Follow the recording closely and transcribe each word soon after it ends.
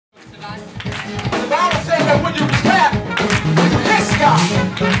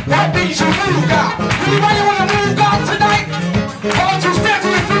means you move God. Anybody want to move God tonight? Why don't you stand to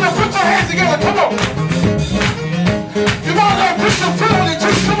your feet and put your hands together? Come on. You want to put your foot on it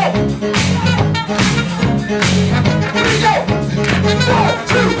too? Come on. Here we go. 1,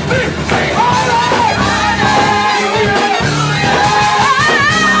 2, 3. Say hallelujah.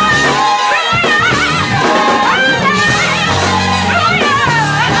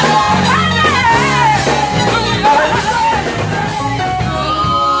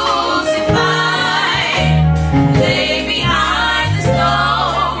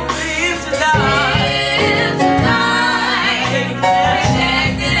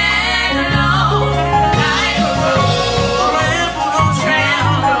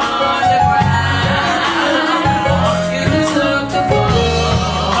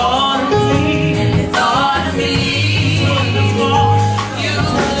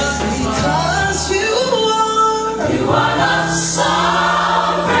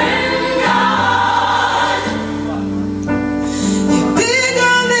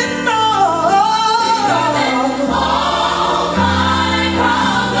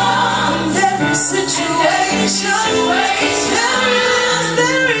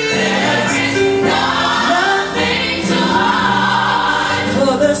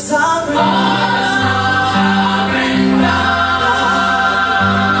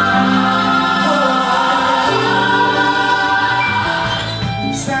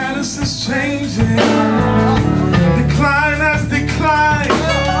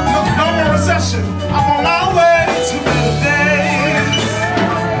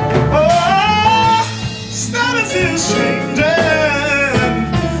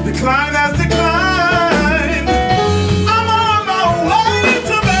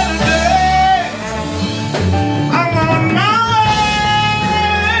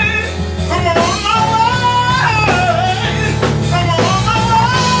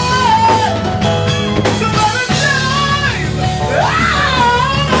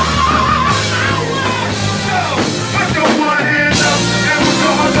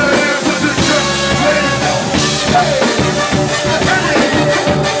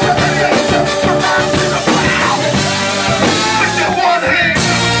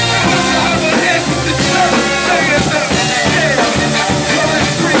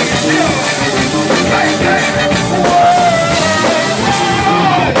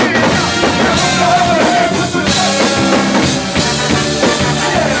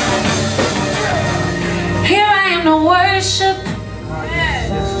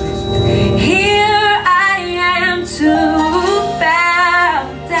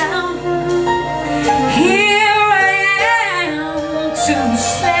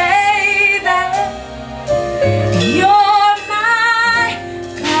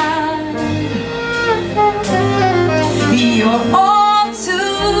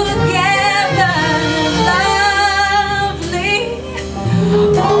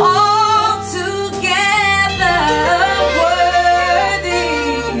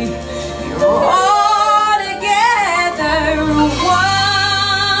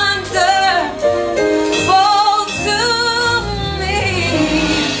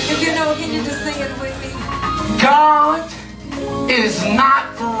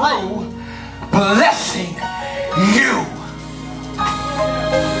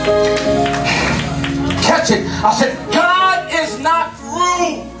 I said, God is not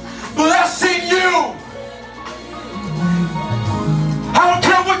through blessing you. I don't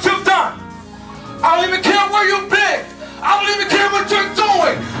care what you've done. I don't even care where you've been. I don't even care what you're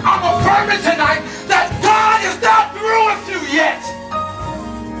doing. I'm affirming tonight that God is not through with you yet.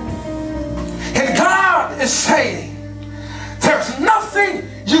 And God is saying, there's nothing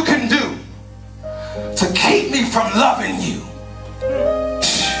you can do to keep me from loving you.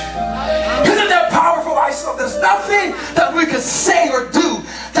 Isn't that powerful? So there's nothing that we can say or do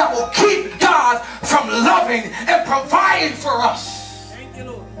that will keep God from loving and providing for us. Thank you,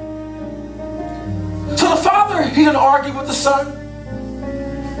 Lord. So the Father, he didn't argue with the Son.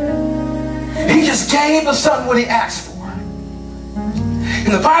 He just gave the Son what he asked for.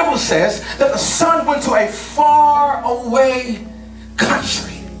 And the Bible says that the Son went to a far away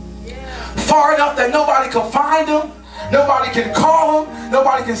country. Far enough that nobody could find him. Nobody can call him.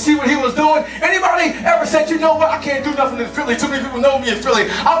 Nobody can see what he was doing. Anybody ever said, you know what, I can't do nothing in Philly. Too many people know me in Philly.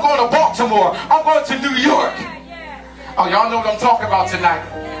 I'm going to Baltimore. I'm going to New York. Oh, y'all know what I'm talking about tonight.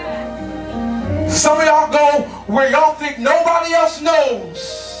 Some of y'all go where y'all think nobody else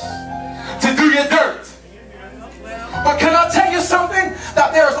knows to do your dirt. But can I tell you something?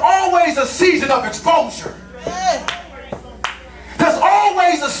 That there's always a season of exposure. There's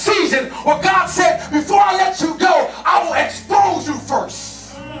always a season where God said, before I let you go, I will expose you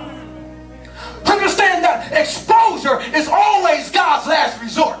first.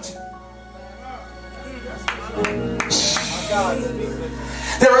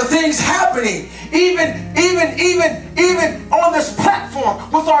 There are things happening, even on this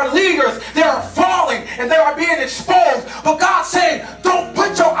platform with our leaders. They are falling and they are being exposed. But God's saying, don't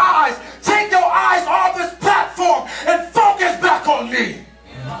put your eyes, take your eyes off this platform and focus back on me.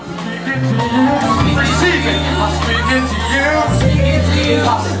 Receive it. I'm speaking to you.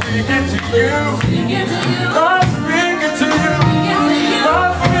 I'm speaking to you.